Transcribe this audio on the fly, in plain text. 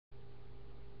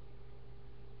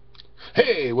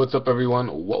Hey, what's up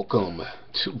everyone? Welcome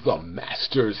to the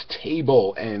Master's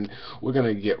Table, and we're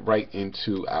going to get right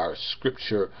into our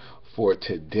scripture for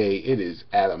today. It is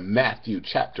out of Matthew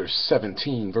chapter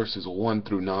 17 verses 1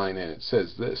 through 9, and it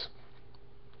says this.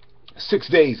 6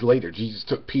 days later, Jesus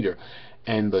took Peter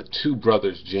and the two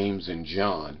brothers James and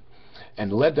John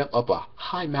and led them up a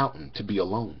high mountain to be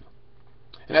alone.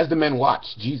 And as the men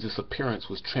watched, Jesus' appearance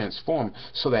was transformed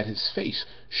so that his face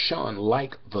shone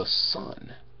like the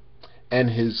sun, and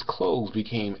his clothes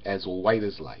became as white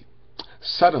as light.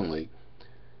 Suddenly,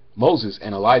 Moses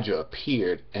and Elijah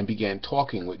appeared and began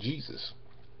talking with Jesus.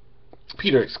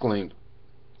 Peter exclaimed,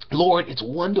 "Lord, it's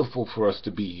wonderful for us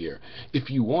to be here. If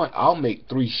you want, I'll make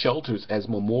 3 shelters as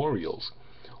memorials,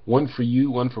 one for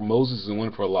you, one for Moses, and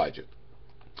one for Elijah."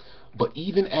 But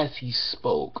even as he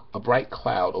spoke, a bright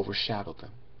cloud overshadowed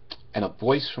them, and a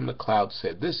voice from the cloud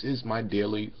said, "This is my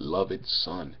dearly loved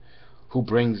Son, who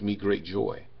brings me great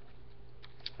joy.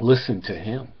 Listen to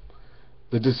him."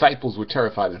 The disciples were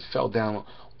terrified and fell face down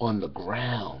on the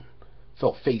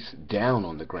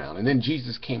ground. And then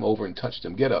Jesus came over and touched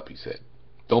them. "Get up," he said.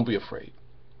 "Don't be afraid."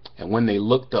 And when they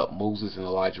looked up, Moses and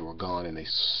Elijah were gone, and they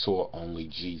saw only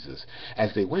Jesus.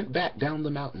 As they went back down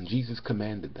the mountain, Jesus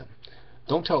commanded them,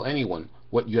 "Don't tell anyone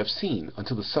what you have seen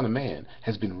until the Son of Man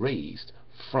has been raised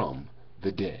from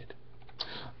the dead."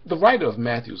 The writer of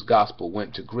Matthew's Gospel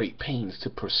went to great pains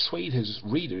to persuade his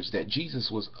readers that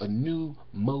Jesus was a new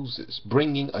Moses,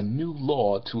 bringing a new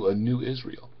law to a new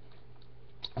Israel.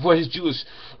 For his Jewish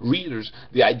readers,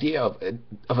 the idea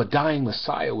of a dying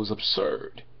Messiah was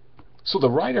absurd. So the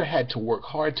writer had to work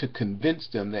hard to convince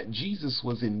them that Jesus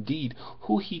was indeed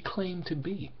who he claimed to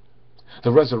be.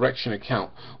 The resurrection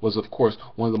account was, of course,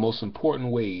 one of the most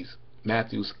important ways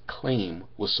Matthew's claim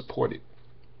was supported.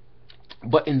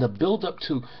 But in the build-up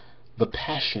to the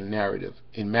Passion narrative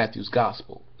in Matthew's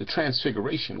Gospel, the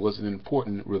Transfiguration was an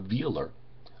important revealer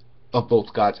of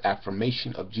both God's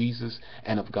affirmation of Jesus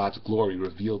and of God's glory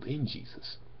revealed in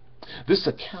Jesus. This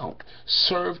account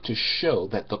served to show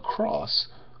that the cross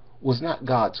was not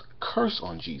God's curse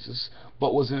on Jesus,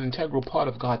 but was an integral part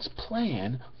of God's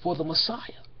plan for the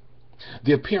Messiah.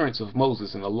 The appearance of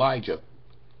Moses and Elijah,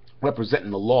 representing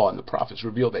the law and the prophets,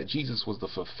 revealed that Jesus was the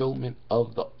fulfillment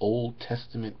of the Old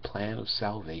Testament plan of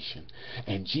salvation.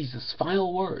 And Jesus'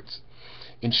 final words,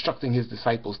 instructing his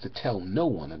disciples to tell no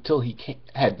one until he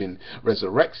had been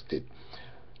resurrected,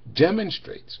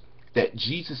 demonstrates that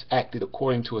Jesus acted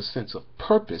according to a sense of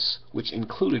purpose which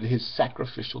included his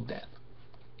sacrificial death.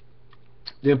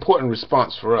 The important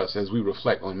response for us as we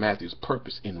reflect on Matthew's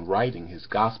purpose in writing his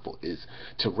gospel is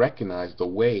to recognize the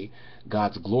way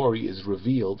God's glory is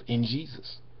revealed in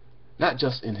Jesus. Not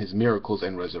just in his miracles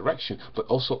and resurrection, but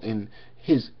also in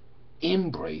his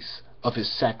embrace of his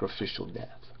sacrificial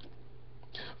death.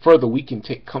 Further, we can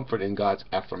take comfort in God's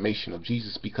affirmation of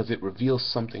Jesus because it reveals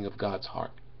something of God's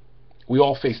heart. We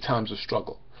all face times of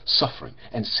struggle, suffering,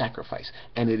 and sacrifice,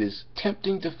 and it is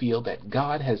tempting to feel that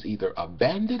God has either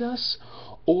abandoned us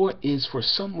or is for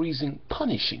some reason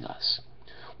punishing us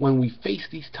when we face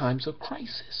these times of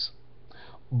crisis.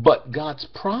 But God's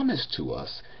promise to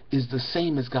us is the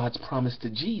same as God's promise to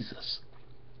Jesus.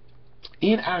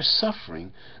 In our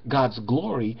suffering, God's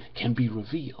glory can be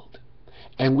revealed,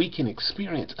 and we can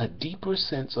experience a deeper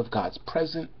sense of God's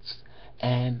presence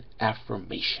and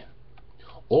affirmation.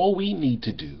 All we need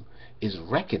to do is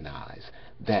recognize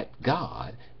that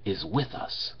God is with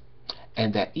us,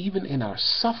 and that even in our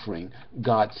suffering,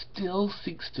 God still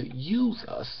seeks to use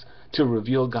us to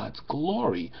reveal God's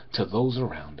glory to those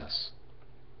around us.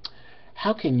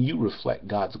 How can you reflect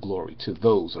God's glory to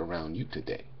those around you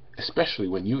today, especially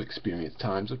when you experience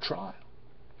times of trial?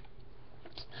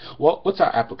 Well, what's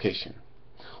our application?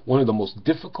 One of the most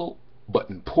difficult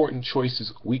but important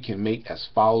choices we can make as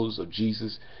followers of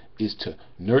Jesus is to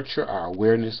nurture our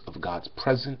awareness of God's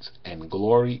presence and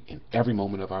glory in every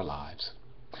moment of our lives.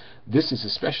 This is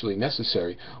especially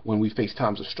necessary when we face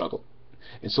times of struggle.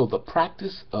 And so the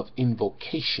practice of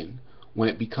invocation, when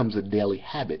it becomes a daily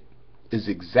habit, is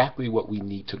exactly what we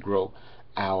need to grow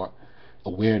our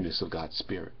awareness of God's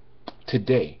Spirit.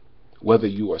 Today, whether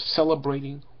you are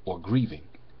celebrating or grieving,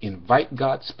 invite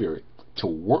God's Spirit to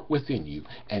work within you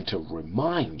and to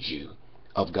remind you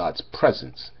of God's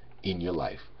presence in your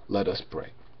life. Let us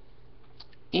pray.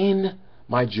 In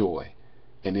my joy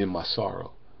and in my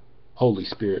sorrow, Holy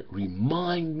Spirit,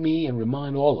 remind me and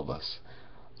remind all of us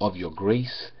of your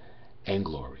grace and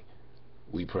glory.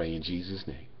 We pray in Jesus'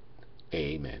 name.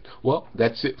 Amen. Well,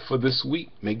 that's it for this week.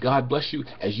 May God bless you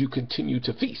as you continue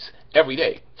to feast every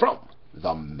day from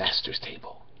the Master's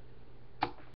Table.